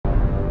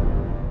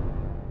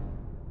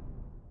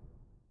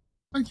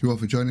Thank you all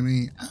for joining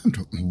me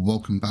and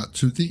welcome back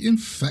to The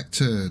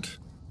Infected.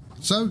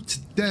 So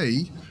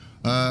today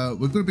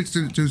we're going to be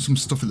doing some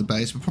stuff at the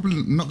base. We're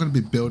probably not going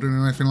to be building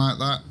or anything like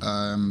that.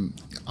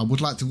 I would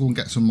like to go and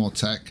get some more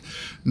tech.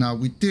 Now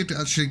we did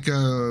actually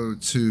go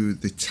to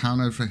the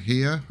town over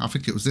here. I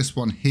think it was this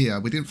one here.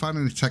 We didn't find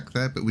any tech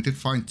there, but we did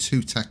find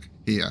 2 tech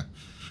here.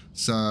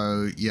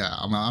 So yeah,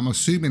 I'm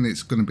assuming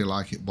it's going to be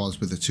like it was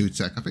with the 2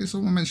 tech. I think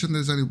someone mentioned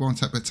there's only 1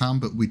 tech per town,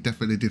 but we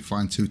definitely did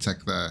find 2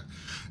 tech there.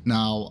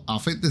 Now I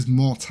think there's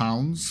more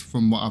towns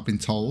from what I've been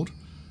told.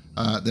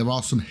 There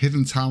are some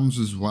hidden towns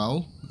as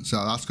well, so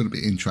that's going to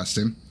be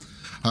interesting.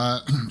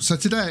 So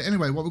today,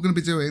 anyway, what we're going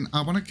to be doing,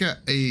 I want to get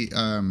a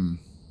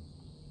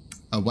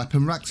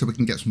weapon rack so we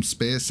can get some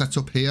spears set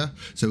up here.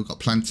 So we've got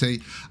plenty,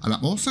 and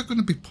I'm also going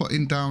to be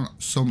putting down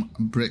some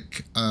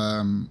brick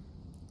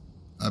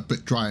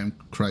drying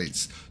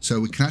crates so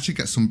we can actually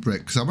get some brick,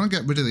 because I want to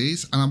get rid of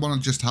these and I want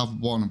to just have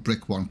 1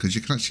 brick one, because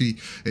you can actually,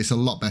 it's a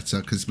lot better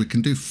because we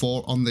can do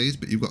 4 on these,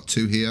 but you've got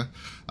 2 here,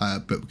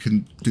 but we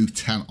can do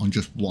 10 on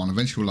just 1.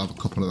 Eventually we'll have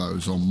a couple of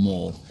those or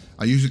more.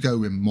 I usually go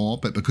with more,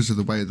 but because of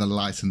the way the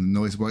light and the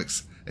noise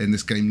works in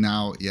this game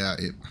now, yeah,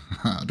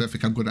 I don't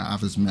think I'm going to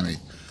have as many.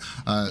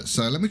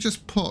 So let me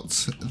just put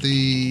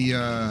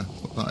that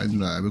in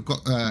there. We've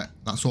got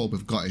that's all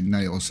we've got in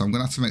nails, so I'm going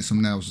to have to make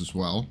some nails as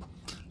well.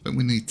 But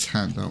we need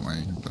 10, don't we?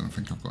 I don't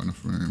think I've got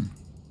enough room.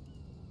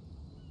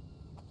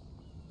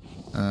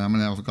 How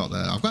many have I got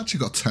there? I've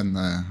actually got 10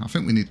 there. I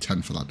think we need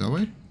 10 for that, don't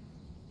we?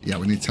 Yeah,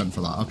 we need 10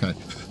 for that. Okay.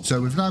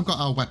 So we've now got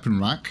our weapon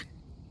rack,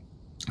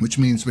 which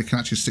means we can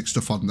actually stick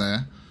stuff on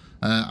there.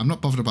 I'm not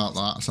bothered about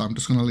that, so I'm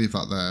just going to leave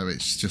that there.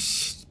 It's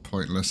just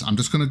pointless. I'm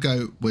just going to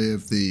go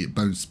with the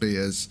bone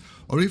spears,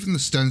 or even the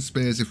stone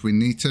spears if we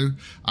need to.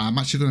 I'm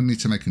actually going to need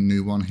to make a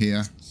new one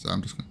here. So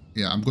I'm just going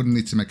to, yeah, I'm going to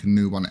need to make a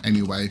new one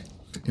anyway.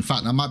 In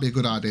fact, that might be a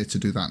good idea to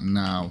do that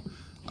now.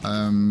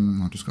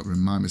 I've just got to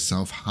remind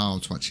myself how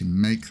to actually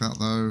make that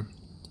though.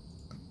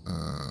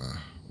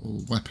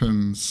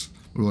 Weapons.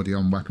 We're already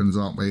on weapons,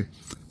 aren't we?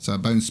 So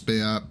bone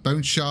spear,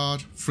 bone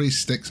shard, 3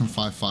 sticks and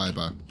 5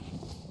 fibre.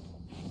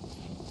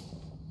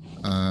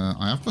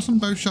 I have got some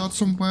bone shard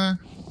somewhere.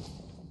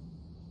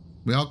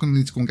 We are going to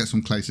need to go and get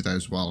some clay today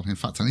as well. In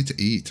fact, I need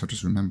to eat. I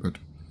just remembered.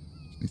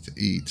 I need to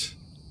eat.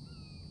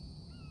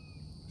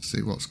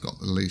 See what's got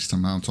the least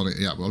amount on it.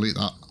 Yeah, we'll eat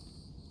that.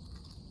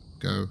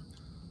 Go.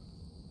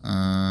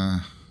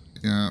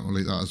 Yeah, we'll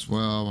eat that as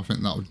well. I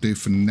think that would do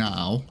for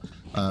now.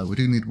 We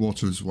do need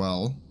water as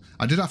well.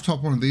 I did have to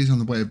have one of these on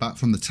the way back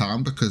from the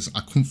town because I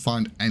couldn't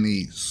find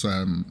any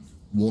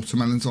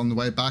watermelons on the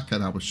way back,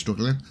 and I was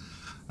struggling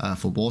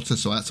for water,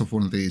 so I had to have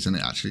one of these and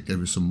it actually gave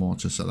us some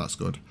water, so that's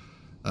good.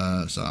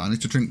 So I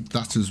need to drink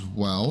that as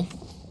well.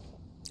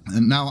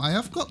 And now I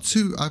have got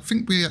 2, I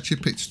think we actually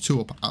picked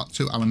 2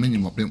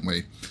 aluminium up, didn't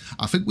we?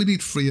 I think we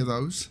need 3 of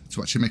those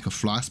to actually make a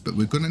flask, but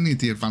we're going to need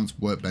the advanced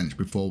workbench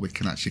before we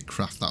can actually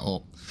craft that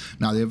up.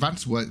 Now the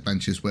advanced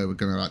workbench is where we're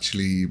going to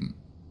actually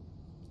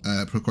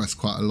progress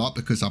quite a lot,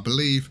 because I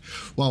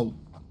believe, well,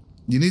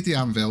 you need the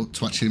anvil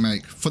to actually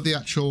make, for the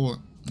actual,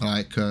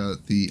 like,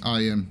 the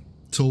iron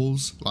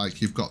tools,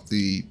 like you've got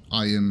the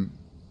iron,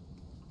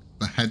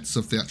 the heads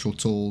of the actual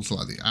tools,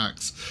 like the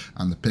axe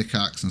and the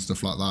pickaxe and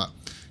stuff like that.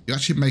 You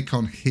actually make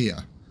on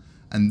here,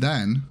 and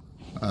then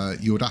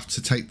you would have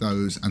to take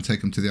those and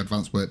take them to the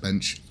advanced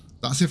workbench.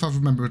 That's if I've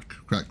remembered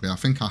correctly. I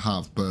think I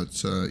have,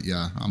 but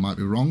yeah, I might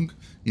be wrong.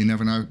 You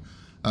never know.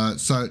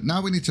 So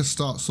now we need to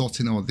start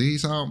sorting all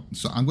these out.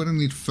 So I'm going to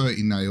need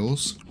 30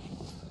 nails.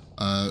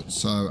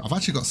 So I've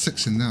actually got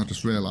 6 in there, I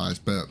just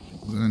realised, but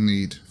we're going to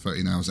need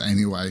 30 nails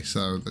anyway,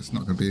 so that's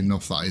not going to be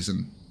enough, that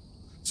isn't.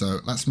 So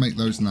let's make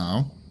those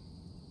now.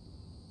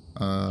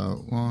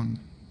 1,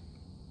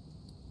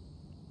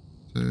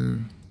 2,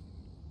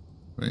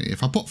 3.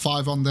 If I put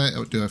 5 on there, it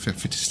would do a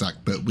 50 stack,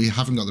 but we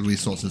haven't got the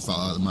resources for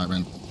that at the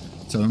moment.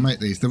 So we'll make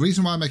these. The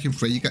reason why I'm making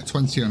 3, you get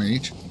 20 on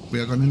each. We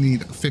are going to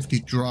need 50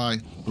 dry.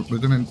 We're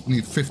going to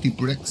need 50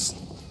 bricks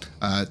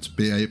to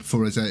be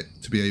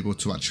able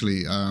to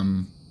actually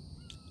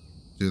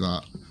do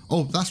that.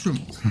 Oh, that's room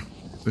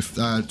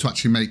to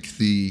actually make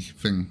the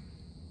thing.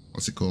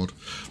 What's it called?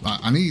 Right,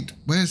 I need.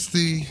 Where's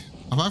the?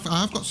 I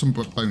have got some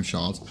bone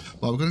shards.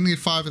 Well, we're going to need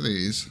 5 of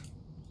these.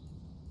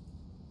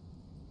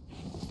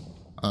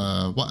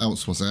 What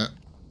else was it?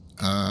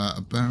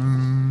 A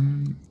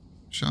bone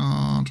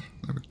shard.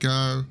 There we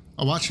go.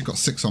 Oh, I actually got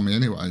 6 on me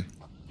anyway.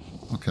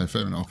 Okay,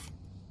 fair enough.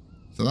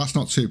 So that's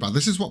not too bad.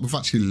 This is what we've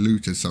actually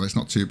looted, so it's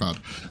not too bad.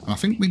 And I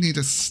think we need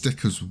a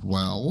stick as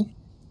well.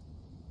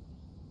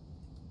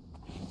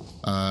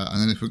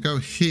 And then if we go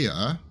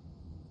here,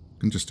 we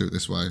can just do it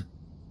this way.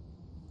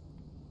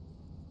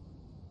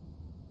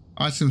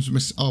 Items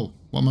missing. Oh,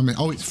 what am I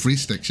missing? Oh, it's 3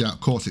 sticks. Yeah,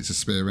 of course it's a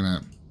spear,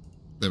 innit?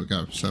 There we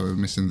go. So we're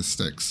missing the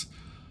sticks.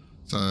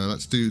 So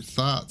let's do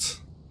that.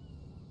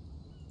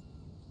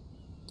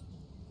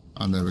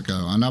 And there we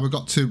go. And now we've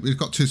got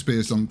 2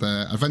 spears on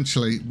there.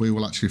 Eventually we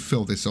will actually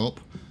fill this up.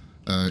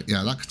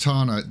 Yeah, that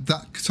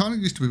katana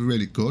used to be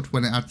really good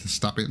when it had the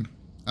stabbing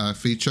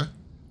feature,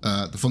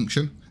 the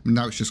function.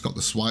 Now it's just got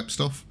the swipe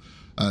stuff.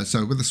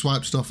 So with the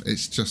swipe stuff,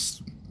 it's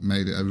just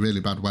made it a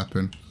really bad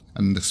weapon,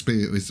 and the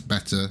spear is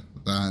better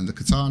than the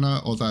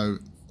katana, although,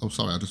 oh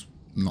sorry, I just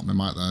knocked my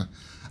mic there.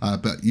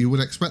 But you would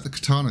expect the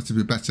katana to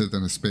be better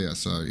than a spear,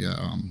 so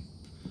yeah,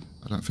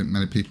 I don't think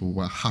many people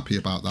were happy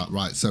about that.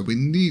 Right, so we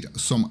need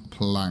some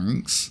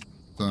planks.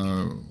 So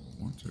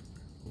 1, 2, 3,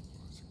 4, 5,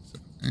 6,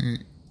 7,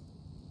 8.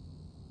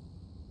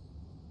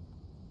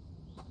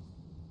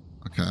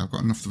 Okay, I've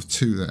got enough for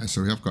 2 there,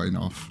 so we have got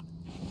enough.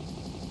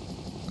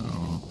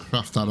 Oh,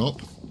 craft that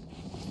up.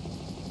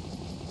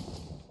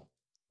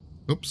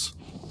 Oops.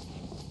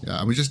 Yeah,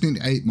 and we just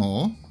need 8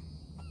 more.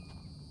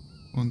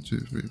 1, 2,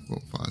 3,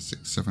 4, 5,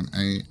 6, 7,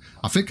 8.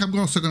 I think I'm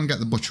also going to get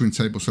the butchering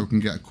table so we can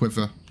get a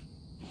quiver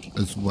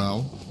as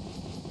well.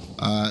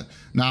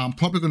 Now I'm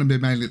probably going to be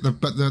mainly,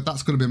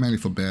 that's going to be mainly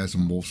for bears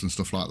and wolves and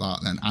stuff like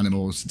that, and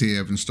animals,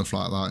 deer and stuff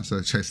like that,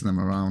 so chasing them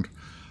around.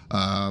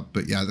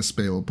 But yeah, the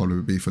spear will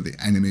probably be for the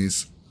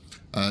enemies.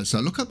 So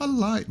look at the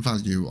light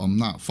value on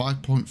that,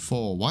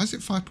 5.4. Why is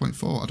it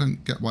 5.4? I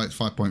don't get why it's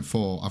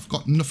 5.4. I've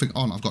got nothing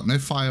on. I've got no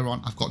fire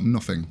on. I've got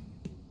nothing.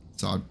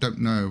 So I don't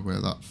know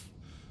where that...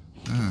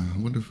 I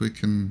wonder if we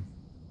can...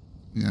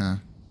 Yeah.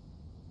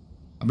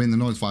 I mean, the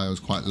noise value is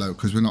quite low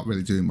because we're not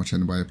really doing much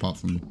anyway apart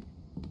from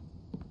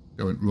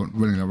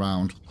running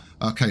around.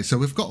 Okay, so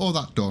we've got all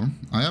that done.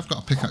 I have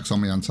got a pickaxe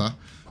on me, Anta.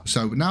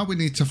 So now we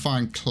need to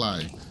find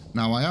clay.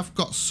 Now I have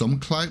got some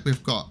clay.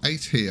 We've got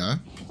 8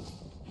 here.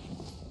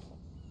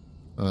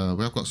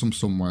 We have got some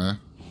somewhere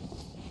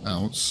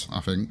else, I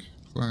think.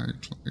 Clay.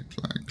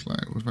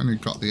 We've only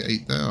got the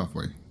 8 there, have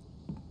we?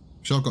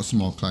 Sure, I've got some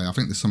more clay. I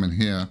think there's some in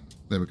here.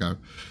 There we go.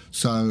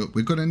 So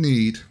we're going to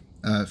need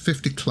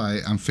 50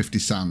 clay and 50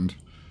 sand.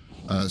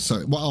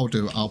 So what I'll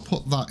do, I'll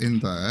put that in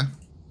there.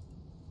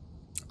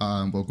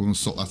 We're going to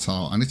sort that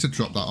out. I need to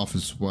drop that off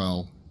as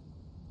well.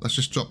 Let's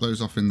just drop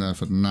those off in there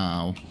for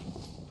now.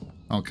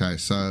 Okay,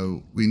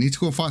 so we need to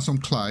go and find some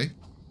clay.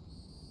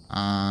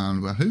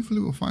 And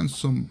hopefully we'll find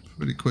some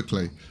pretty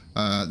quickly.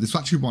 There's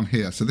actually one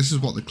here. So this is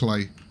what the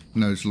clay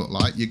nodes look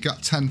like. You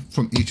got 10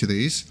 from each of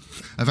these.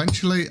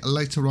 Eventually,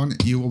 later on,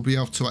 you will be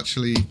able to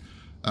actually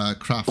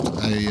craft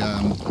a...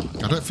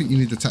 I don't think you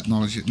need the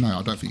technology. No,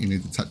 I don't think you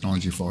need the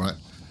technology for it.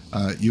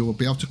 You will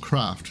be able to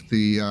craft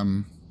the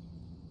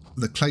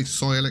clay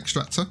soil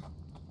extractor.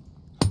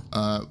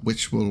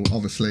 Which will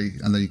obviously...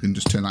 And then you can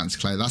just turn that into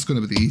clay. That's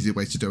going to be the easy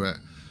way to do it.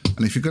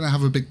 And if you're going to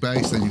have a big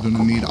base, then you're going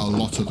to need a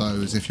lot of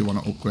those if you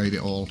want to upgrade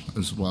it all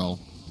as well.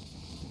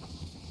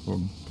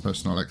 From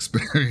personal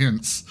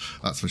experience,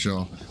 that's for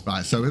sure.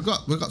 Right, so we've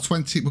got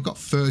 20, we've got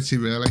 30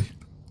 really,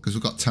 because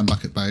we've got 10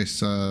 back at base,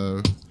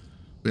 so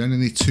we only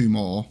need 2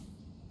 more.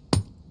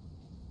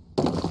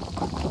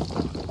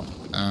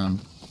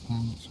 1,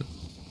 2.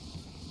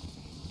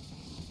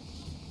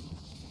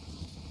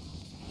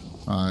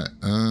 Right,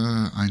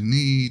 I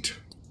need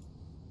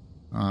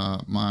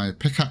my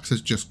pickaxe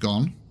has just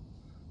gone.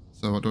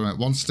 So I don't know,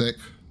 1 stick,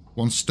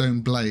 1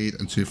 stone blade,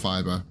 and 2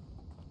 fibre.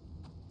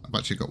 I've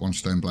actually got 1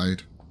 stone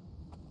blade.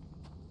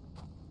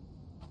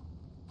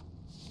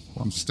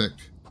 1 stick.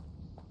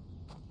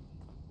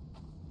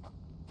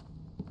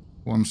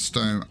 1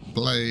 stone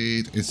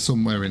blade is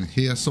somewhere in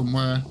here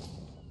somewhere.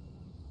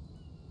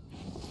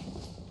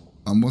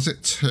 And was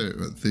it 2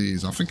 of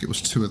these? I think it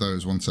was 2 of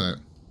those, wasn't it?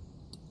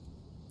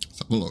 Let's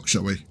have a look,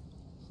 shall we?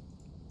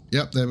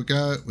 Yep, there we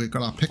go. We've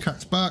got our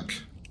pickaxe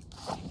back.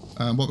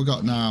 What we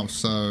got now,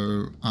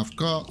 so I've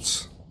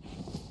got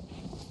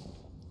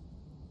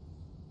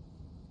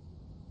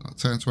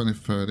 10, 20,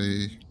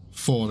 30,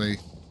 40.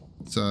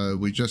 So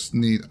we just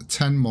need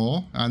 10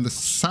 more, and the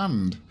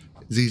sand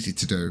is easy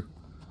to do.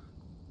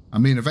 I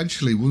mean,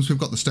 eventually, once we've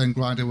got the stone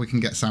grinder, we can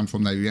get sand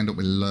from there. You end up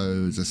with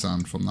loads of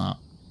sand from that.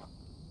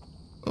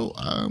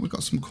 Oh, we've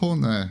got some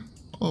corn there.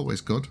 Always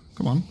good.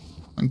 Come on.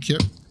 Thank you.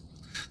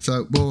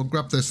 So we'll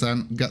grab this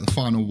then, get the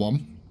final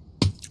one.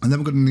 And then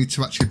we're going to need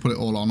to actually put it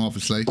all on,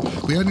 obviously.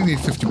 We only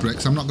need 50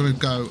 bricks. I'm not going to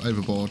go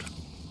overboard.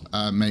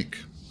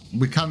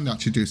 We can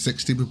actually do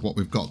 60 with what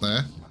we've got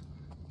there.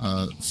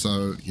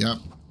 So, yeah.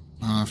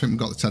 I think we've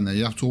got the 10 there.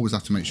 You always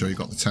have to make sure you've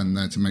got the 10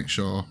 there to make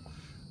sure.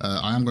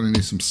 I am going to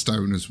need some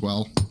stone as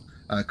well.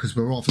 Because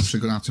we're obviously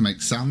going to have to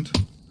make sand.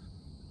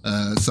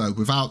 So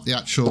without the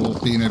actual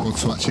being able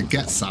to actually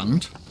get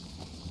sand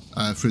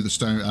through the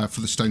stone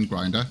for the stone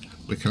grinder,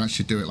 we can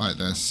actually do it like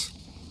this.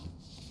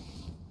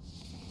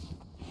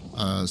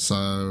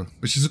 So,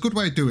 which is a good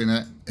way of doing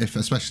it,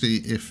 especially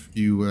if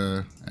you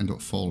end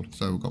up full.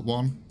 So we've got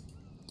 1,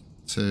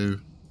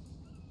 2,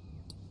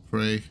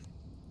 3,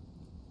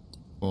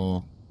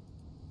 4,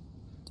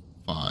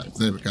 5.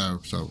 There we go.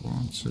 So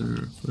 1,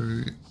 2,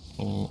 3,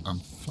 4,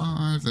 and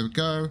 5. There we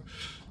go.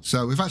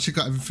 So we've actually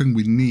got everything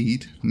we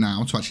need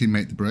now to actually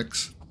make the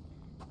bricks.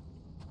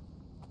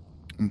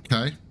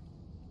 Okay.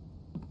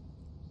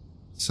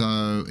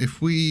 So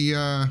if we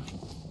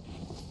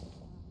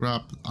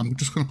grab, I'm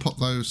just going to put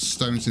those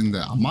stones in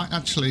there. I might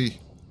actually,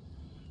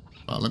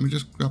 let me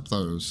just grab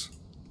those.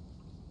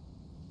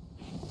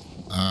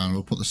 And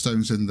we'll put the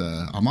stones in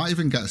there. I might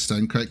even get a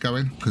stone crate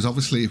going, because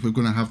obviously if we're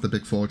going to have the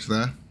big forge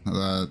there,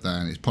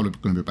 then it's probably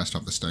going to be best to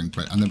have the stone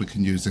crate, and then we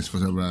can use this for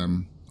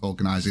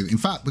organising. In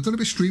fact, we're going to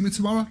be streaming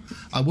tomorrow.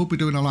 I will be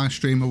doing a live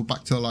stream. We'll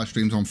back to the live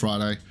streams on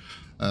Friday.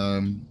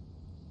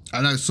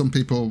 I know some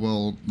people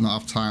will not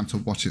have time to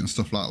watch it and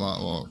stuff like that,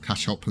 or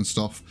catch up and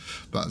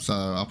stuff, but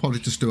I'll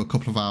probably just do a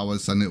couple of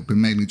hours, and it'll be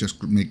mainly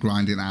just me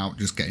grinding out,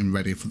 just getting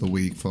ready for the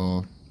week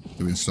for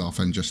doing stuff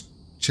and just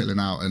chilling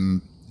out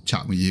and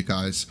chatting with you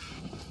guys.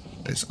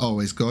 It's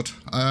always good.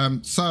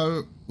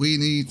 So we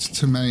need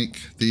to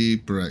make the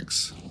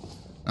bricks.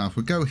 Now if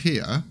we go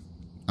here,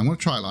 I'm going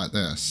to try it like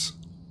this.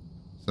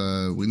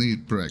 So we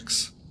need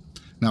bricks.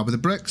 Now with the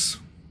bricks,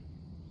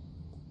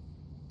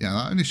 yeah,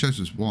 that only shows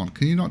us one.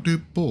 Can you not do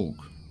bulk?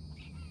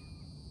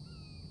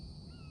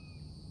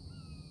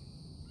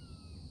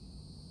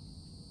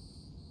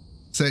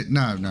 Say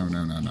no. No,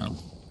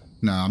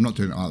 I'm not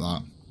doing it like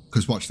that.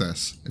 Because watch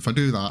this. If I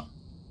do that,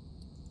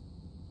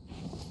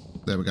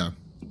 there we go.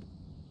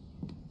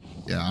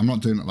 Yeah, I'm not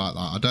doing it like that.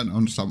 I don't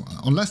understand.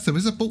 Unless there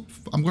is a bulk.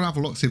 I'm going to have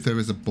a look, see if there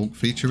is a bulk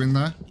feature in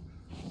there.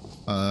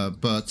 Yeah,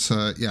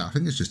 I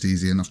think it's just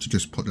easy enough to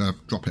just put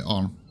drop it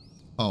on.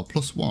 Oh,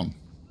 +1.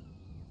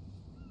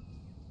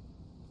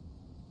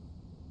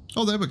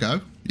 Oh, there we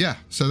go. Yeah,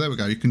 so there we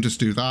go. You can just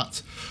do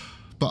that.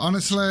 But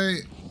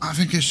honestly, I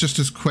think it's just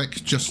as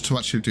quick just to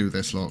actually do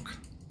this, look.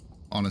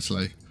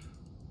 Honestly.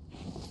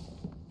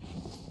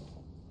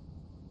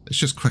 It's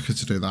just quicker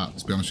to do that,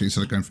 to be honest with you,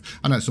 instead of going for,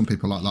 I know some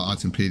people like that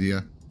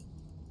Itempedia.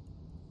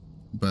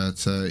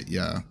 But,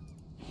 yeah.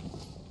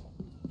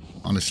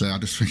 Honestly, I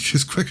just think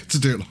it's quicker to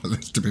do it like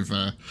this, to be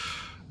fair.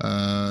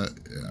 Yeah.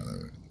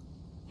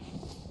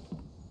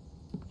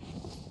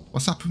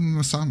 What's happened with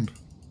my sand?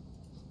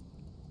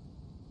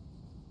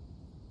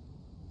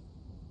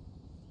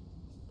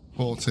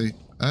 40.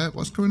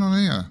 What's going on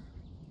here?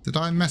 Did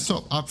I mess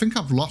up? I think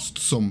I've lost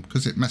some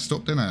because it messed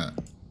up, didn't it?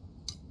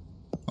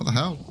 What the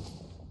hell?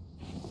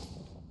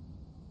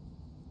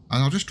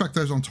 And I'll just drag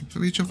those on top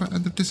of each other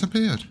and they've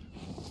disappeared.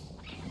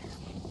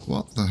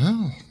 What the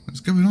hell?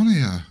 What's going on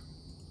here?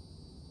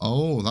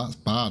 Oh, that's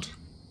bad.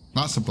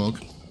 That's a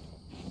bug.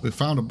 We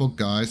found a bug,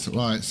 guys.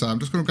 Right, so I'm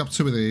just going to grab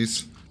 2 of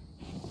these.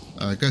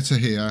 Go to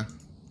here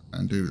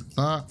and do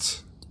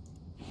that.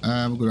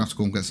 And we're going to have to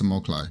go and get some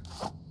more clay.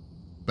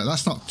 But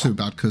that's not too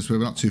bad because we're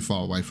not too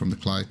far away from the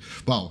clay.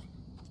 Well,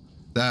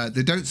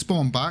 they don't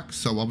spawn back,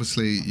 so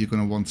obviously you're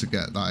going to want to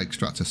get that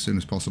extract as soon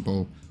as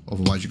possible.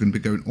 Otherwise, you're going to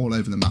be going all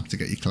over the map to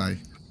get your clay.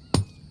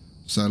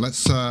 So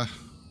let's grab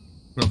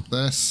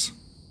this.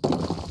 1,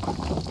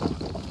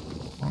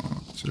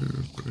 2,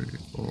 3,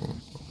 4, 5,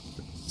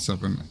 6,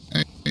 7,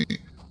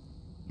 8,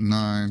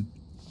 9,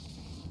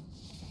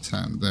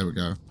 10. There we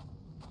go.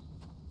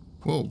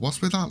 Whoa,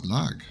 what's with that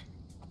lag?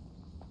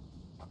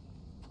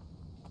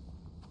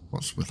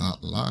 What's with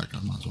that lag?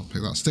 I might as well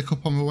pick that stick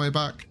up on my way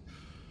back.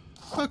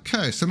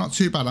 Okay, so not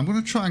too bad. I'm going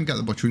to try and get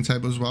the butchering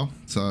table as well.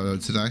 So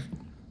today,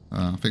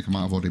 I think I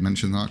might have already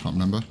mentioned that. I can't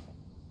remember.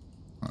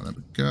 Right, there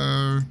we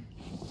go.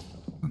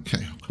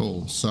 Okay,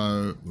 cool.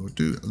 So we'll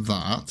do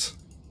that.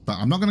 But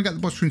I'm not going to get the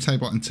butchering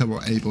table until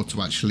we're able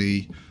to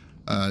actually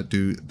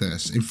do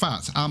this. In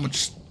fact, how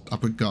much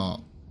have we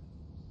got?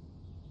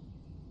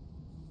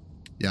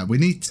 Yeah, we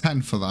need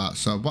 10 for that.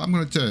 So what I'm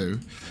going to do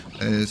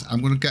is I'm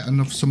going to get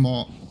some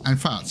more. In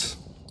fact,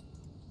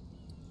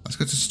 let's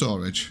go to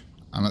storage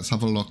and let's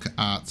have a look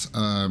at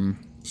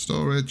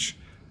storage.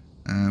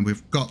 And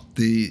we've got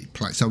the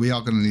plate. So we are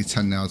going to need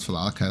 10 nails for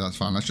that. Okay, that's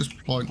fine. Let's just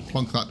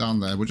plonk that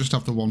down there. We'll just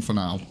have the one for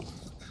now.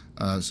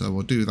 So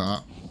we'll do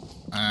that.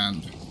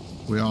 And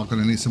we are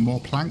going to need some more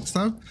planks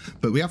though.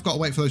 But we have got to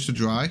wait for those to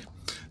dry.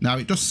 Now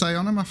it does say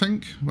on them, I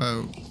think.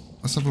 Well,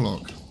 let's have a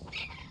look.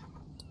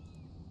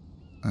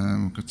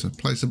 We'll go to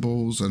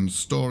placeables and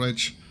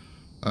storage.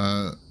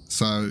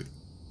 So,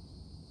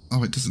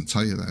 oh, it doesn't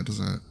tell you there, does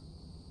it?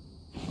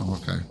 Oh,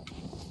 okay.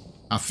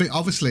 I think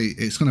obviously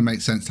it's going to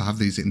make sense to have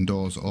these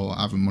indoors or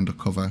have them under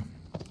cover.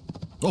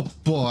 Oh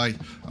boy!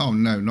 Oh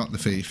no, not the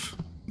thief!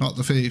 Not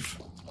the thief!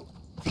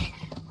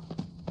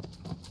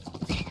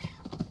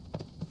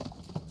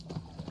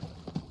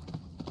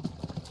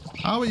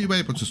 How are you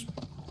able to?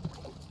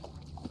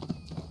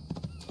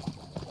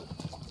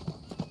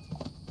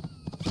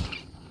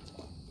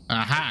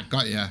 Aha,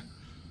 got ya.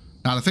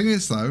 Now the thing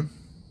is though,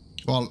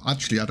 well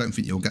actually I don't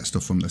think you'll get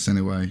stuff from this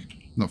anyway.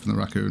 Not from the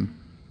raccoon.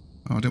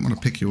 Oh, I didn't want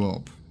to pick you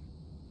up.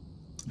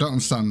 I don't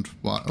understand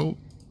why. Oh,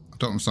 I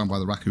don't understand why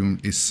the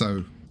raccoon is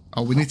so.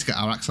 Oh, we need to get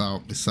our axe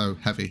out. It's so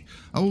heavy.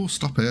 Oh,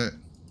 stop it.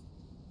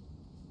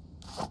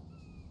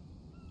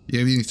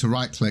 Yeah, we need to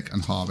right click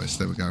and harvest.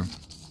 There we go.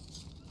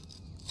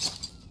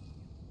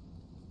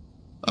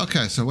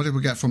 Okay, so what did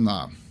we get from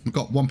that? We've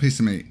got 1 piece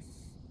of meat.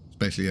 That's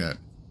basically it.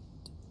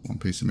 1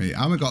 piece of meat.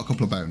 And we got a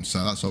couple of bones,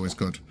 so that's always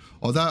good.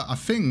 Although I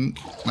think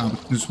now we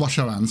can just wash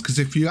our hands, because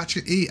if you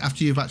actually eat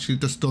after you've actually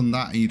just done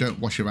that and you don't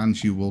wash your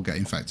hands, you will get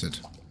infected.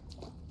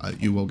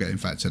 You will get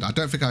infected. I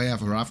don't think I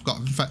ever have got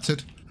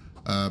infected,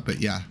 but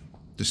yeah,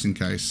 just in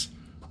case.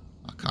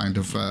 I kind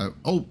of.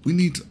 Oh, we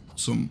need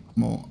some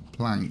more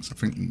planks. I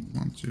think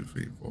 1, 2,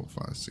 3, 4,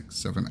 5, 6,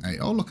 7, 8.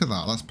 Oh, look at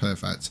that. That's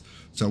perfect.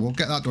 So we'll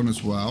get that done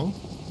as well.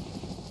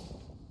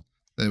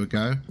 There we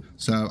go.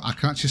 So I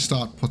can actually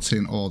start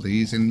putting all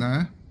these in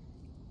there.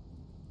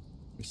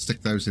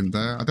 Stick those in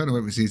there. I don't know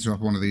if it's easier to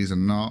have one of these or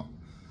not.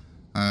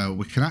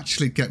 We can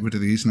actually get rid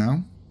of these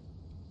now.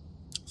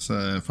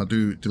 So if I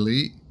do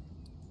delete,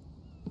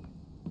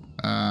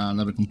 and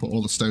then we can put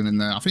all the stone in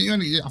there. I think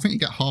you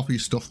get half of your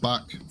stuff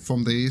back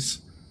from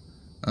these.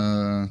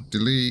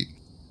 Delete.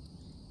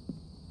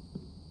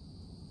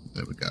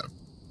 There we go.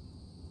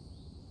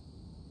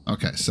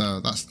 Okay,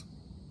 so that's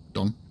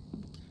done.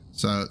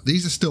 So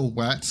these are still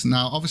wet.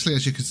 Now, obviously,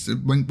 as you can see,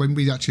 when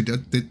we actually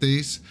did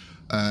these,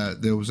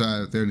 they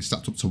only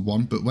stacked up to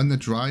 1, but when they're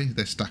dry,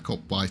 they stack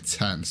up by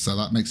 10. So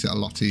that makes it a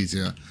lot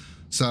easier.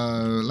 So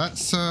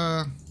let's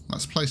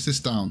place this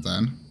down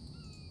then.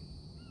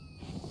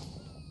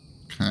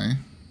 Okay.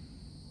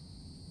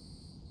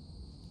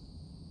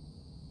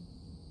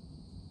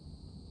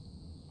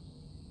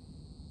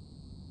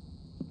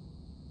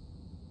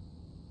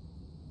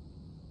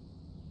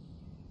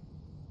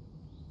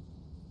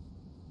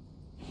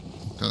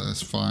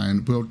 That's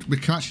fine. We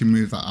can actually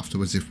move that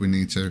afterwards if we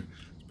need to.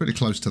 It's pretty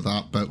close to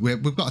that, but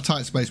we've got a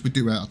tight space. We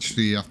do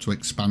actually have to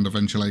expand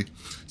eventually.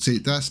 See,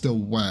 they're still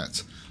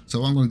wet.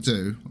 So what I'm going to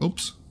do,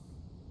 oops,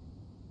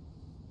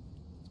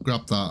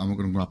 grab that, and we're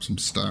going to grab some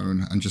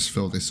stone and just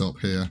fill this up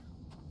here.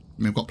 I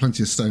mean, we've got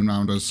plenty of stone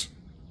around us.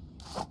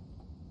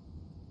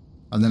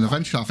 And then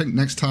eventually, I think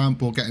next time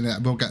we'll get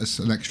us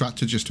an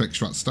extractor just to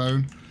extract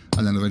stone,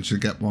 and then eventually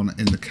get one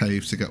in the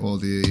cave to get all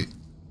the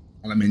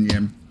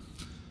aluminium,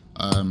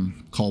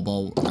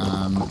 cobalt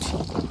and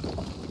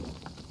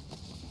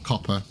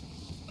copper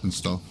and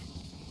stuff.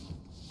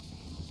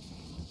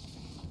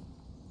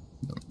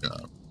 There we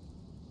go.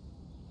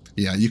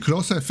 Yeah, you could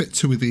also fit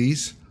 2 of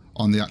these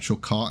on the actual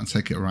cart and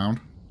take it around,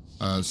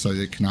 so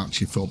you can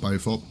actually fill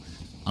both up.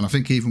 And I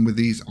think even with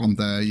these on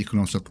there, you can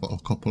also put a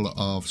couple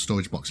of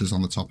storage boxes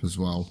on the top as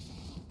well.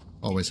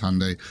 Always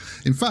handy.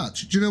 In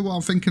fact, do you know what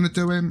I'm thinking of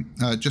doing?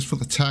 Just for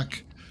the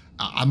tech,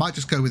 I might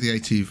just go with the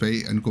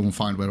ATV and go and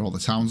find where all the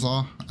towns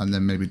are, and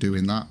then maybe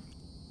doing that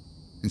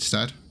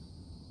instead.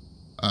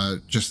 I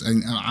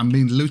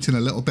mean, looting a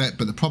little bit,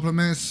 but the problem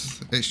is,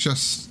 there's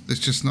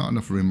just not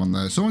enough room on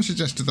there. Someone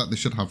suggested that they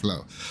should have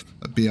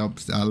be able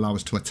to allow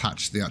us to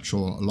attach the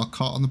actual lock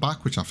cart on the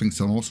back, which I think is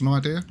an awesome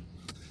idea.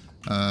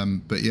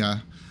 But yeah,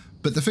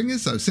 but the thing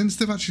is though, since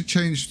they've actually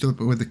changed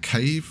the way the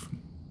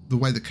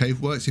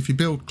cave works, if you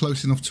build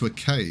close enough to a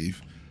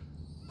cave,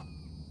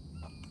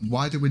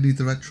 why do we need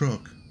the red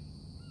truck?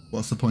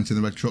 What's the point in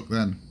the red truck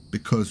then?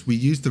 Because we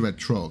use the red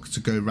truck to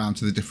go around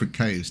to the different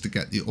caves to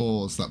get the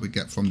ores that we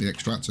get from the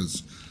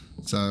extractors.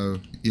 So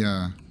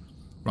yeah,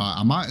 right,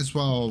 I might as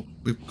well,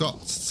 we've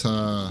got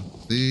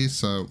these,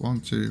 so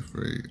 1, 2,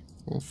 3,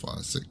 4, 5,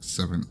 6,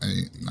 7,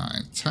 8, 9,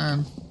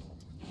 10.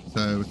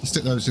 So we can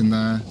stick those in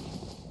there,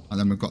 and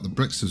then we've got the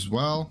bricks as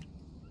well.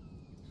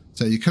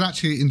 So you can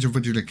actually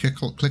individually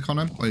click on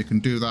them, or you can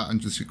do that and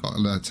just, you've got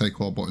a take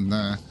all button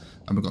there,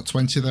 and we've got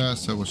 20 there,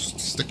 so we'll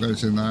stick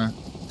those in there.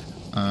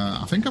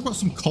 I think I've got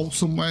some coal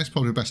somewhere. It's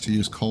probably best to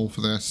use coal for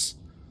this.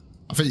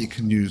 I think you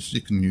can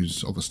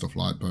use other stuff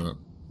like, but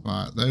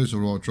right, those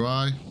are all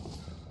dry.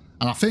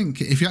 And I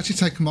think if you actually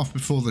take them off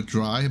before they're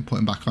dry and put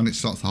them back on, it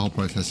starts the whole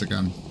process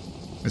again.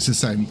 It's the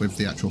same with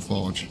the actual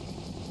forge,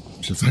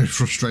 which is very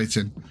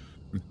frustrating,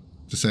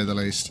 to say the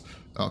least.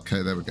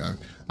 Okay, there we go.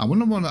 I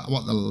wonder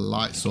what the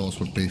light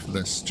source would be for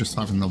this, just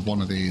having the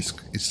 1 of these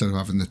instead of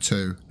having the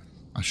 2.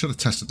 I should have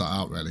tested that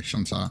out really,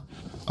 shouldn't I?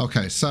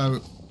 Okay,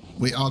 so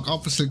we are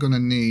obviously going to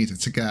need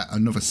to get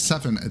another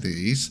 7 of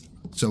these.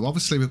 So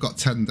obviously we've got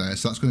 10 there,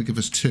 so that's going to give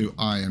us 2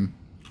 iron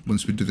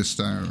once we do the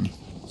stone.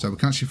 So we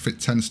can actually fit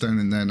 10 stone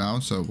in there now.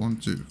 So 1,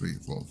 2, 3,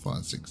 4,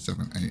 5, 6,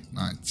 7, 8,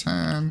 9,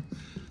 10.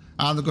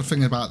 And the good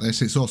thing about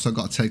this, it's also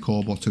got a take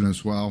all button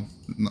as well.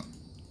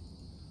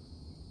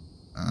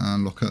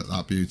 And look at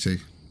that beauty.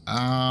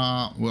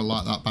 We'll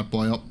light that bad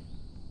boy up.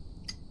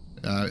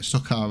 It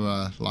stuck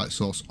our light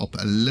source up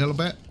a little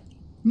bit.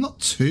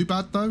 Not too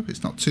bad though.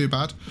 It's not too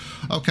bad.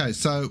 Okay,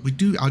 so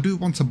I do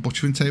want a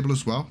butchering table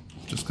as well.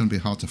 Just going to be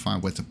hard to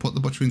find where to put the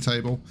butchering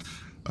table.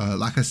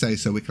 Like I say,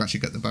 so we can actually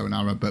get the bow and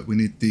arrow, but we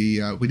need the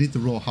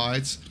raw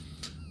hides.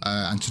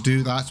 And to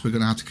do that, we're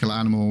going to have to kill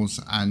animals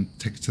and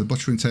take it to the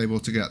butchering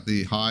table to get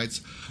the hides.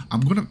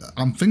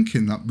 I'm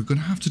thinking that we're going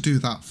to have to do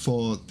that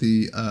for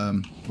the.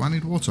 Do I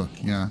need water?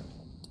 Yeah.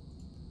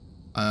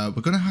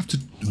 We're going to have to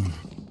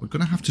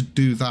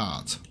do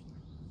that.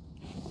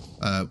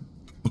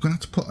 We're going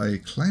to have to put a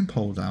claim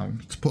pole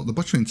down to put the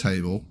butchering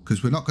table,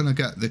 because we're not going to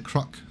get the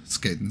croc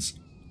skins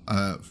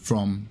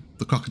from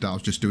the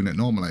crocodiles just doing it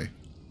normally.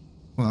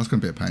 Well, that's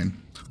going to be a pain.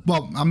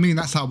 Well, I mean,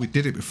 that's how we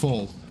did it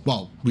before.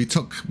 Well,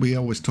 we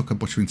always took a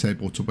butchering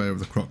table to wherever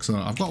the crocs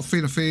are. I've got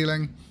a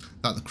feeling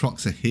that the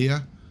crocs are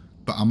here,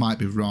 but I might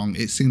be wrong.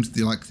 It seems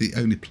like the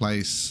only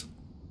place.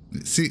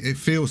 It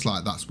feels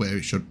like that's where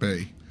it should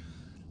be.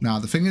 Now,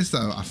 the thing is,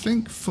 though, I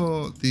think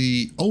for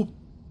the... Oh,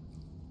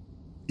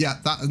 Yeah,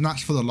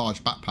 that's for the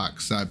large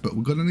backpacks. But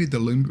we're gonna need the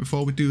loom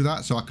before we do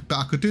that. So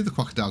I could do the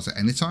crocodiles at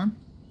any time,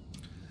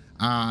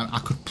 and I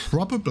could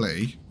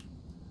probably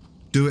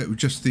do it with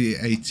just the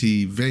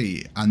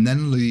ATV and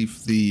then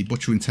leave the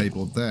butchering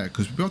table there,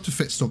 because we'll be able to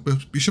fit stuff.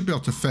 We should be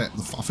able to fit.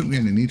 I think we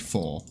only need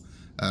 4.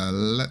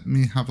 Let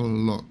me have a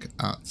look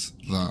at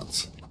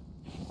that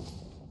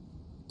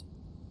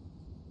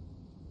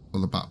for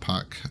the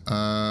backpack.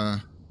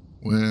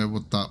 Where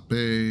would that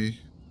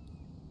be?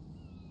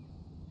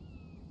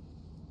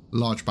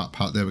 Large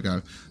backpack, there we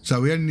go.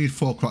 So we only need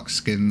 4 croc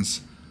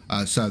skins,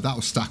 so that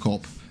will stack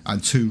up,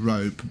 and 2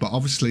 rope, but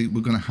obviously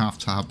we're going to have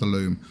the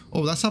loom. Oh,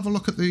 let's have a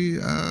look at the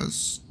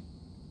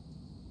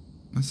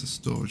that's the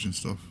storage and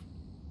stuff.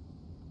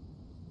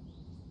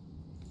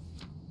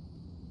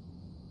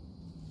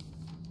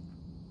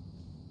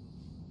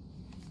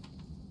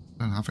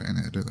 Don't have it in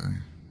here, do they?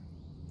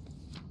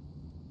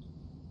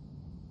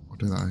 Or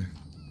do they?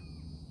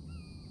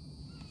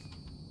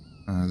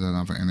 I don't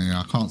have it in here.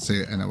 I can't see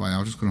it anyway.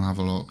 I'm just going to have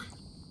a look,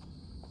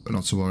 but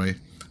not to worry.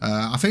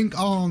 I think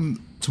on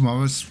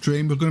tomorrow's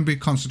stream we're going to be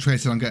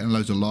concentrating on getting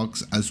loads of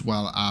logs, as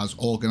well as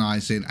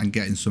organising and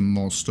getting some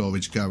more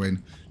storage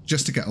going,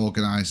 just to get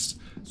organised.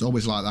 It's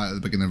always like that at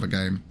the beginning of a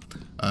game.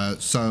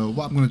 So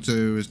what I'm going to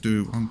do is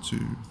do 1, 2,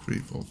 3,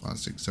 4, 5,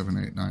 6, 7,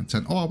 8, 9,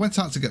 10. Oh, I went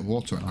out to get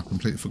water and I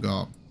completely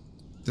forgot.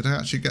 Did I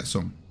actually get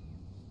some?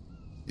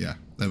 Yeah,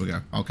 there we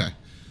go. Okay.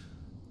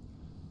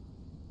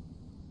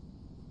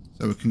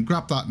 So we can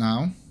grab that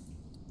now.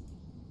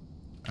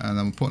 And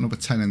then we'll put another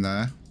 10 in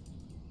there.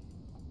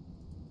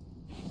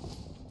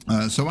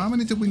 So how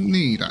many do we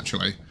need,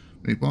 actually?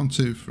 We need 1,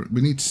 2, 3.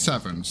 We need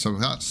 7. So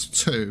that's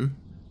 2.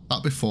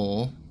 That'll be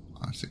 4.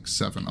 5, 6,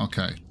 7.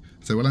 Okay.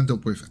 So we'll end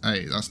up with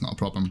 8. That's not a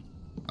problem.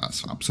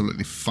 That's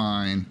absolutely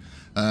fine.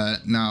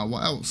 Now,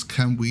 what else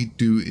can we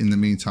do in the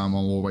meantime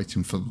while we're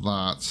waiting for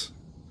that?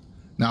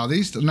 Now,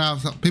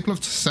 people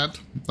have said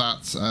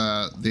that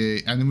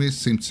the enemies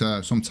seem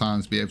to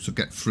sometimes be able to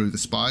get through the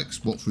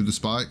spikes, walk through the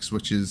spikes,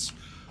 which is,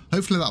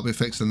 hopefully that'll be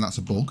fixed and that's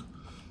a bug.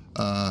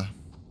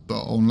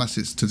 But unless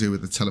it's to do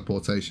with the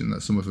teleportation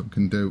that some of them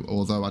can do,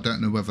 although I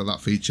don't know whether that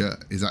feature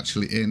is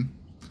actually in.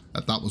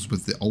 That was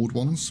with the old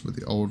ones, with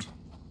the old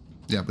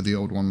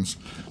ones.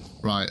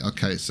 Right,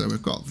 okay, so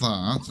we've got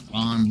that.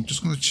 I'm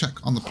just going to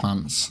check on the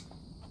plants.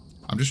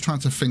 I'm just trying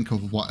to think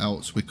of what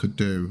else we could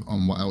do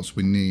and what else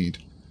we need.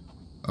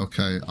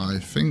 Okay, I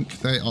think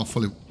they are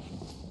fully...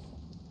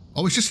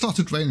 Oh, it's just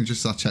started raining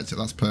just as I checked it.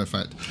 That's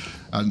perfect.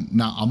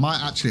 Now, I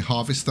might actually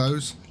harvest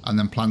those and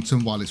then plant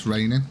them while it's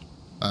raining.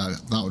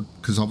 That would,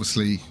 because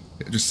obviously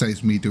it just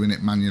saves me doing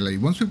it manually.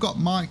 Once we've got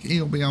Mike,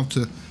 he'll be able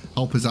to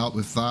help us out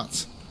with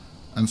that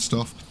and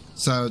stuff.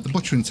 So the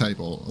butchering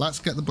table. Let's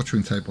get the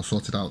butchering table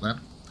sorted out then.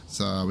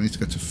 So we need to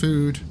go to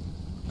food.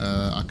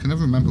 I can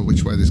never remember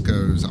which way this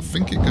goes. I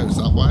think it goes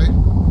that way.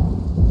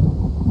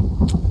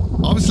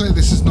 Obviously,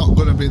 this is not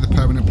going to be the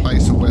permanent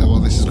place of where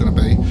this is going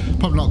to be.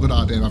 Probably not a good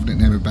idea having it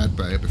near my bed,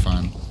 but it'll be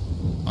fine.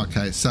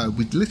 Okay, so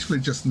we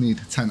literally just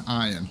need 10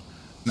 iron.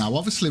 Now,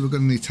 obviously, we're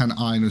going to need 10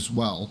 iron as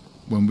well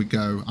when we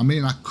go. I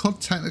mean, I could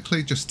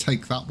technically just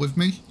take that with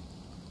me.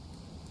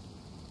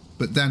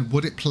 But then,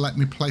 would it let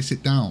me place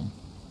it down?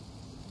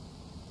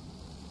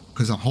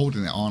 Because I'm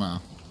holding it on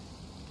now.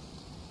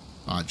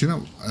 Alright, do you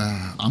know,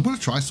 I'm going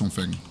to try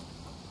something.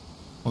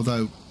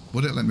 Although,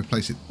 would it let me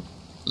place it?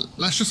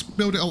 Let's just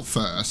build it up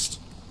first.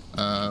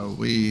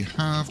 We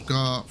have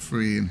got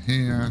 3 in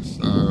here,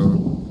 so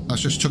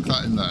let's just chuck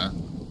that in there.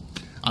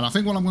 And I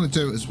think what I'm going to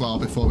do as well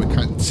before we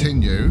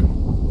continue,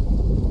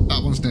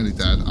 that one's nearly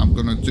dead. I'm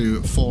going to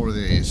do 4 of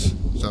these.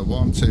 So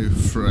 1, 2,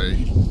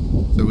 3.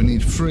 So we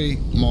need 3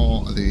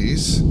 more of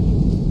these.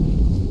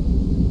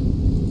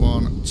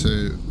 1,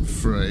 2,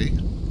 3.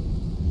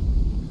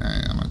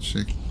 Okay,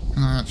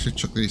 can I actually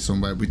chuck these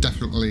somewhere? We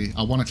definitely,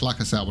 I want to, like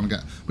I said, I want to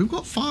get, we've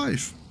got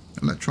 5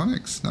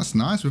 electronics. That's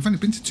nice. We've only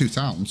been to 2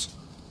 towns.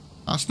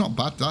 That's not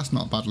bad. That's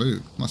not bad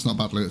loot. That's not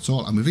bad loot at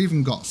all. And we've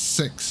even got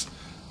 6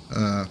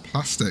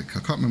 plastic.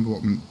 I can't remember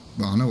what we,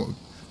 well, I know what,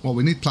 well,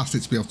 we need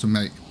plastic to be able to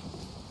make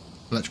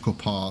electrical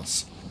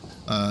parts.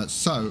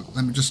 So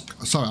let me just,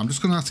 sorry, I'm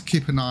just going to have to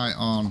keep an eye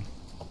on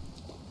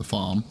the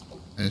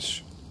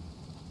farm-ish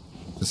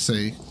to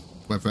see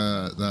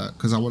whether the,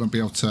 because I want to be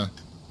able to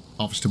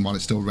harvest them while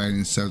it's still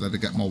raining so that they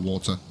get more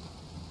water.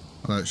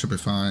 Although it should be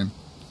fine.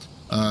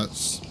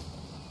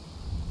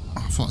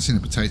 I thought I seen a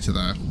potato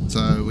there.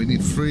 So we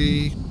need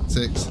 3,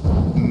 6,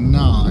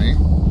 9.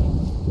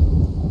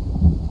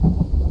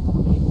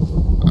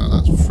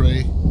 That's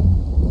 3,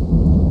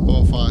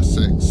 4, 5,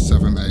 6,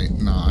 7, 8,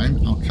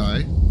 9.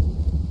 Okay.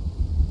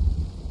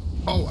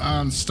 Oh,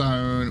 and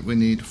stone. We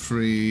need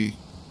 3.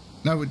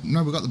 No, we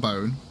got the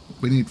bone.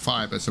 We need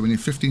fibre, so we need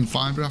 15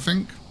 fibre, I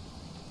think.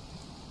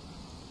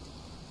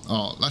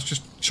 Oh, let's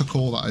just chuck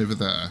all that over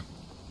there.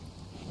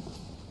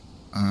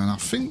 And I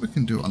think we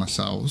can do it on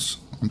ourselves.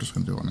 I'm just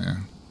going to do it on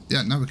here.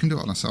 Yeah, no, we can do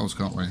it on ourselves,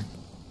 can't we?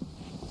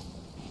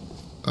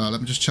 Let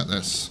me just check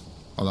this.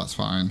 Oh, that's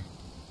fine.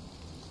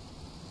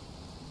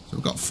 So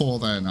we've got 4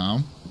 there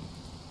now.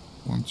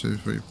 1, 2,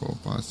 3, 4,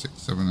 5,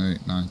 6, 7,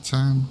 8, 9,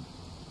 10.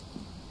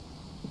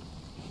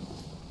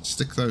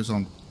 Stick those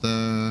on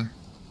there.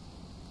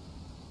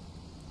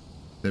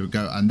 There we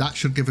go, and that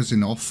should give us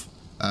enough.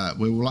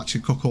 We will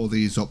actually cook all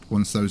these up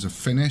once those are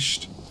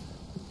finished.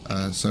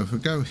 So if we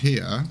go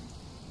here,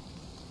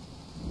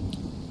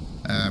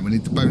 we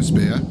need the bone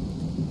spear,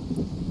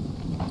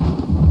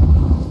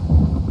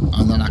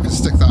 and then I can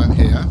stick that in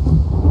here,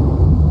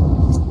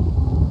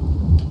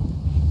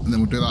 and then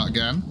we'll do that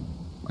again.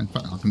 In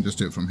fact, I can just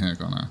do it from here,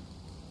 can't I?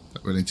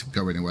 Don't really need to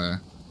go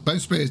anywhere. Bone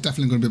spear is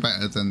definitely going to be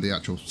better than the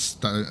actual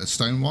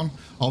stone one.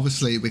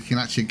 Obviously, we can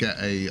actually get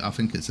I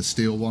think it's a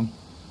steel one,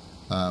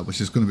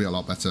 which is going to be a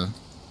lot better.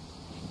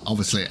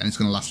 Obviously, and it's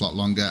going to last a lot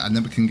longer. And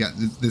then we can get,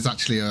 there's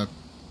actually a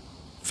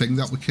thing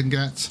that we can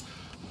get.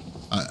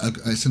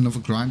 It's another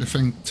grinder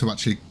thing to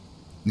actually,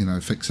 you know,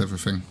 fix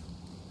everything.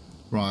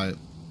 Right.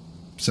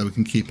 So we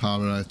can keep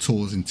our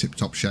tools in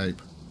tip-top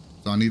shape.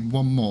 So I need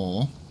one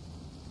more,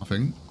 I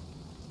think.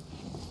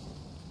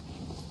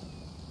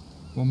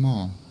 One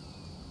more.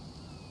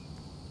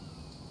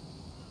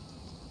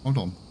 Hold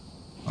on.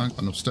 I ain't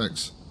got enough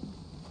sticks.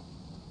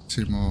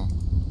 2 more.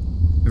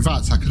 In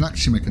fact, I can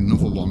actually make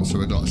another one, so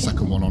we've got a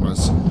second one on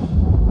us.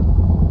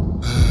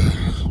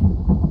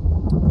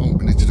 Oh,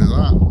 we need to do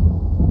that.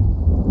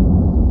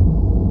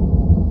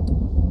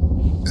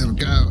 There we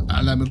go.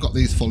 And then we've got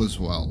these full as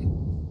well.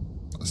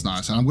 That's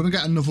nice. And I'm going to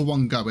get another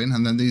one going,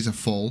 and then these are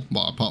full.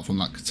 Well, apart from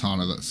that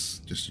katana, that's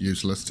just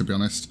useless, to be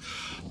honest.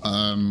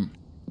 I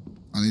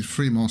need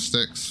 3 more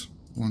sticks.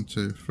 1,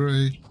 2,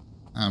 3.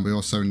 And we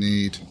also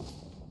need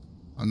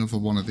another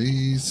one of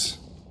these.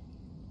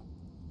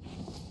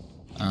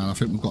 And I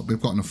think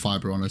we've got enough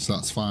fibre on us, so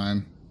that's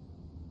fine.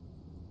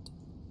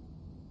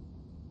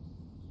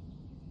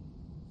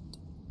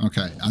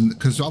 Okay, and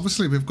because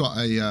obviously we've got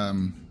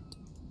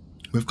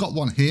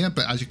one here,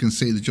 but as you can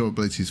see, the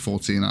durability is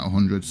 14 out of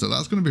 100, so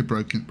that's going to be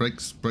break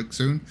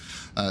soon.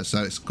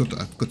 So it's good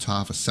to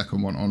have a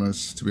second one on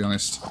us, to be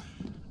honest.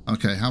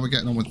 Okay, how are we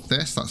getting on with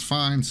this? That's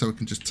fine, so we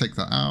can just take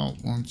that out.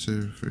 1,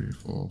 2, 3,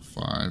 4,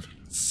 5,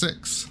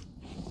 6.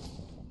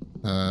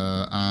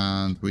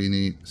 And we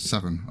need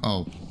 7.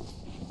 Oh.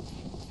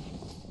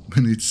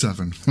 We need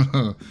 7.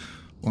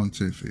 1,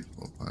 2, 3,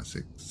 4, 5,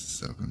 6,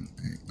 7,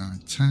 8, 9,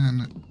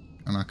 10.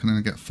 And I can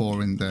only get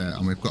 4 in there,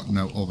 and we've got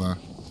no other.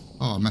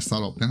 Oh, I messed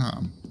that up, didn't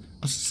I?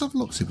 Let's just have a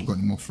look, see if we've got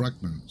any more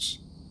fragments.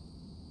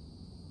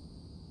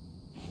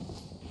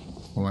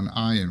 Or an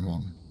iron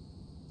one.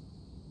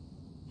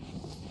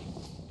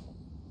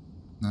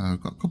 No,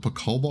 we've got a couple of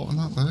cobalt on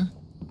that there.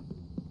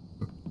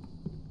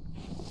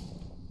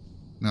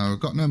 No, we've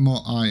got no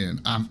more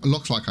iron. It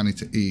looks like I need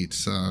to eat,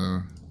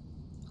 so...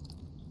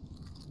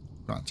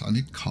 Right, I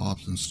need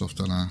carbs and stuff,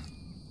 don't I?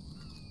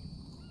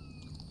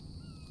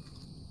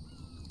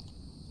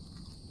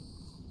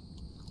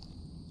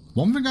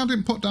 One thing I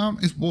didn't put down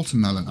is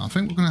watermelon. I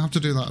think we're going to have to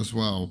do that as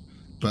well.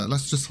 But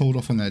let's just hold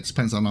off on there. It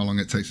depends on how long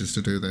it takes us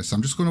to do this.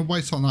 I'm just going to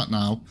wait on that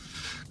now.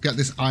 Get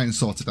this iron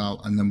sorted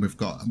out, and then we're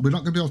not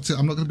going to be able to...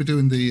 I'm not going to be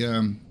doing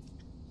the...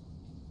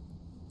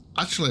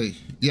 Actually,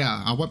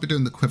 yeah, I won't be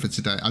doing the quiver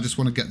today. I just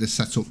want to get this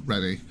set up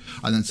ready.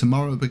 And then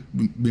tomorrow,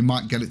 we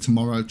might get it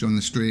tomorrow during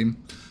the stream,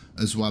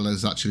 as well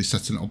as actually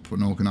setting it up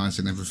and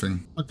organising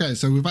everything. Okay,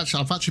 so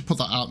I've actually put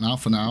that out now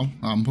for now.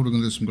 I'm probably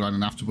going to do some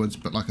grinding afterwards,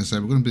 but like I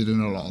said, we're going to be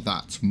doing a lot of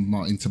that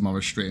in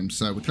tomorrow's stream.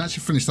 So we can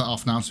actually finish that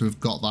off now, so we've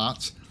got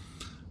that.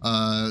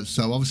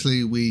 So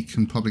obviously we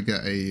can probably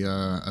get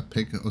a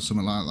pig or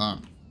something like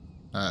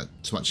that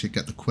to actually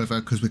get the quiver,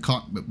 because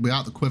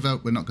without the quiver,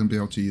 we're not going to be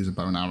able to use a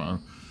bow and arrow.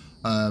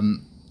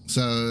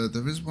 So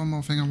there is one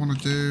more thing I want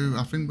to do.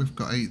 I think we've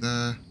got 8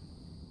 there.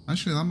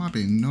 Actually, that might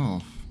be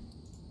enough.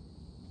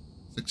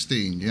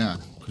 16, yeah,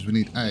 because we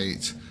need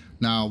 8.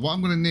 Now, what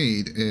I'm going to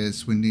need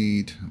is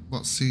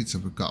what seeds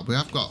have we got? We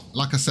have got,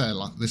 like I said,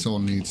 this all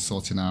needs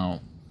sorting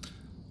out.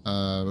 We've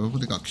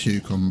already got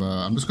cucumber.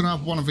 I'm just going to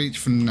have 1 of each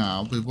for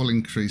now. We will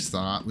increase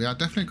that. We have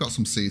definitely got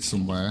some seeds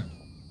somewhere.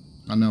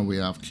 I know we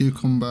have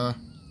cucumber.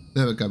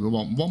 There we go. We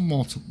want 1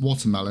 more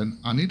watermelon.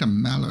 I need a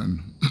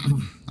melon.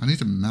 I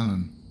need a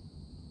melon.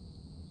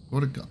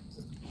 What have I got?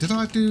 Did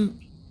I do...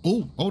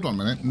 Oh, hold on a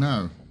minute.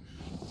 No.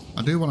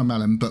 I do want a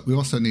melon, but we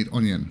also need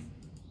onion.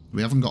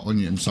 We haven't got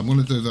onion, so I'm going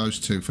to do those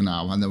 2 for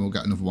now, and then we'll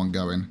get another one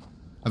going.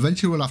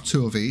 Eventually we'll have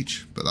 2 of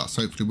each, but that's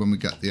hopefully when we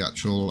get the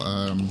actual...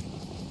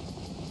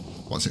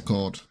 what's it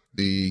called?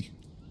 The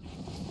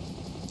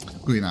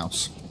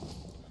greenhouse.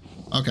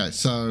 Okay,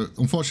 so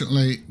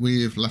unfortunately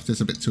we've left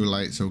this a bit too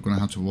late, so we're going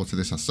to have to water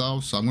this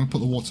ourselves. So I'm going to put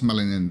the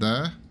watermelon in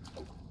there,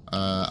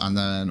 and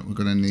then we're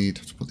going to need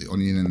to put the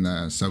onion in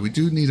there. So we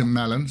do need a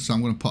melon, so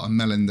I'm going to put a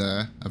melon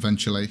there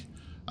eventually.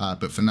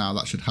 But for now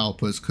that should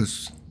help us,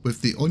 because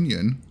with the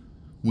onion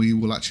we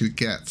will actually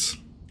get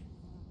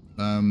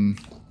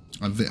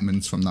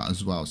vitamins from that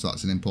as well. So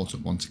that's an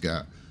important one to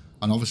get.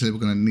 And obviously we're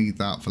going to need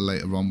that for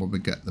later on when we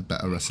get the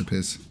better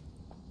recipes.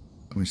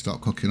 And we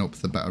start cooking up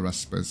the better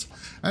recipes.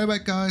 Anyway,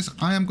 guys,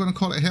 I am going to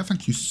call it here.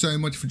 Thank you so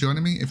much for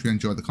joining me. If you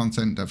enjoyed the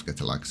content, don't forget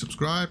to like,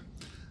 subscribe.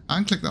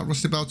 and click that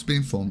rusty bell to be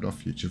informed of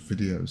future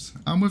videos.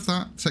 And with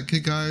that, take care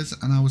guys,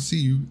 and I will see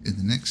you in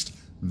the next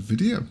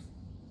video.